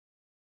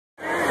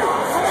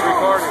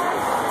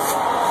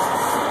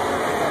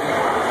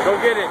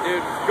get it,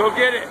 dude. Go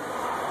get it. It's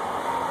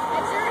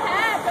your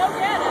hat. Go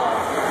get it.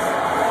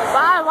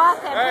 Bye,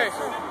 watch that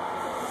picture.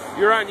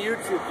 You're on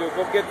YouTube, dude.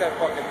 Go get that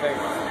fucking thing.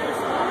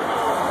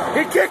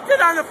 He kicked it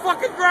on the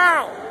fucking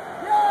ground.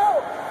 Yo!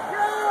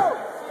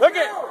 Look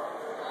at.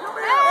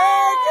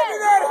 Hey, give me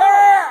that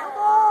hat.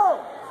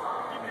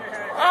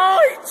 Oh,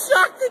 he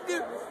chucked it,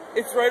 dude.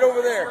 It's right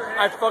over there.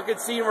 I fucking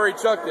seen where he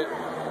chucked it.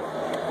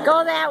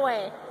 Go that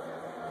way.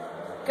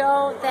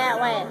 Go that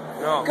way.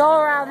 No. Go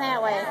around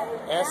that way.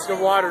 Ask the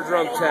water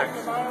drum tech.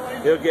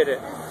 He'll get it.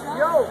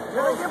 Yo, can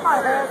I get my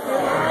hat,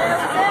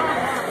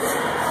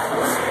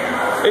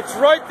 dude? It's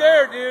right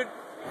there, dude.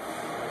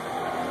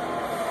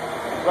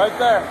 Right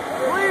there.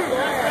 Please.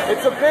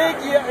 It's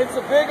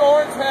a big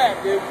orange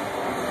hat, dude.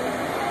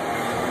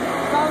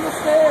 Down the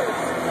stairs.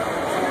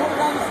 Put it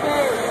on the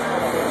stairs.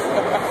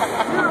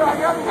 Dude, I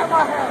gotta get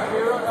my hat,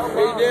 dude.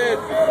 He did.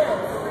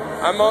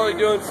 I'm only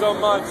doing so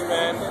much,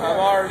 man. I'm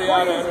already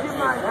out of energy.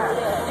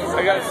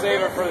 I gotta save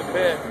it for the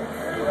pit.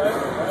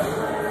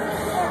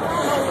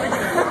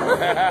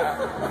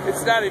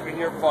 It's not even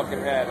your fucking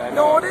hat. I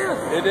know. No, it is.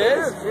 It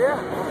is? Yeah.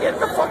 Get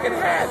the fucking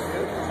hat,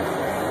 dude.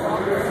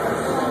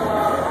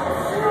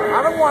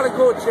 I don't want to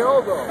go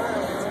chill though.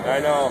 I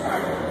know.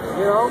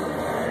 You know?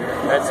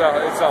 It's a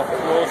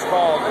close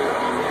call, dude.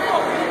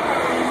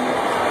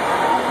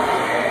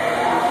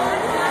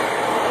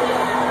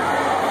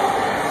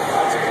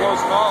 It's a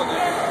close call, dude.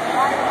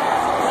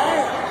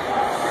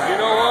 You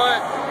know what?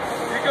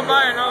 You can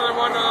buy another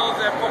one of those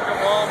at fucking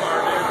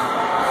Walmart, dude.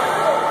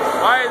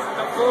 Why is it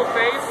the full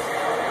face?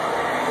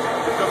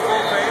 It's the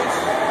full face?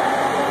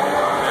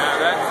 Yeah,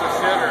 that's the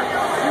shitter.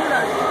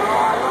 That's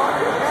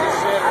the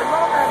shitter.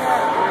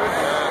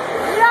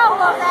 You don't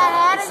love that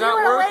hat. It's You not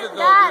would have worth went it and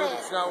though, got dude. it.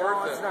 It's not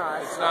worth it.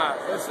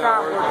 It's not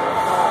worth it.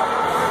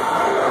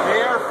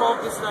 They are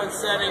focused on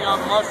setting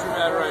up mushroom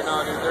head right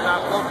now, dude. They're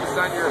not focused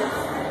on your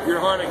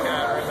hunting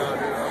hat right now,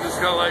 dude. I'm just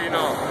gonna let you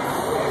know.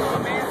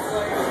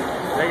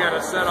 They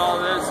gotta set all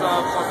this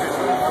up, fucking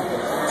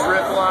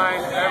drip line,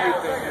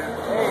 everything, dude.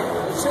 Hey,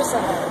 it's just a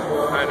hat.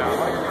 I know.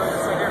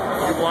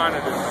 You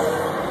wanted it.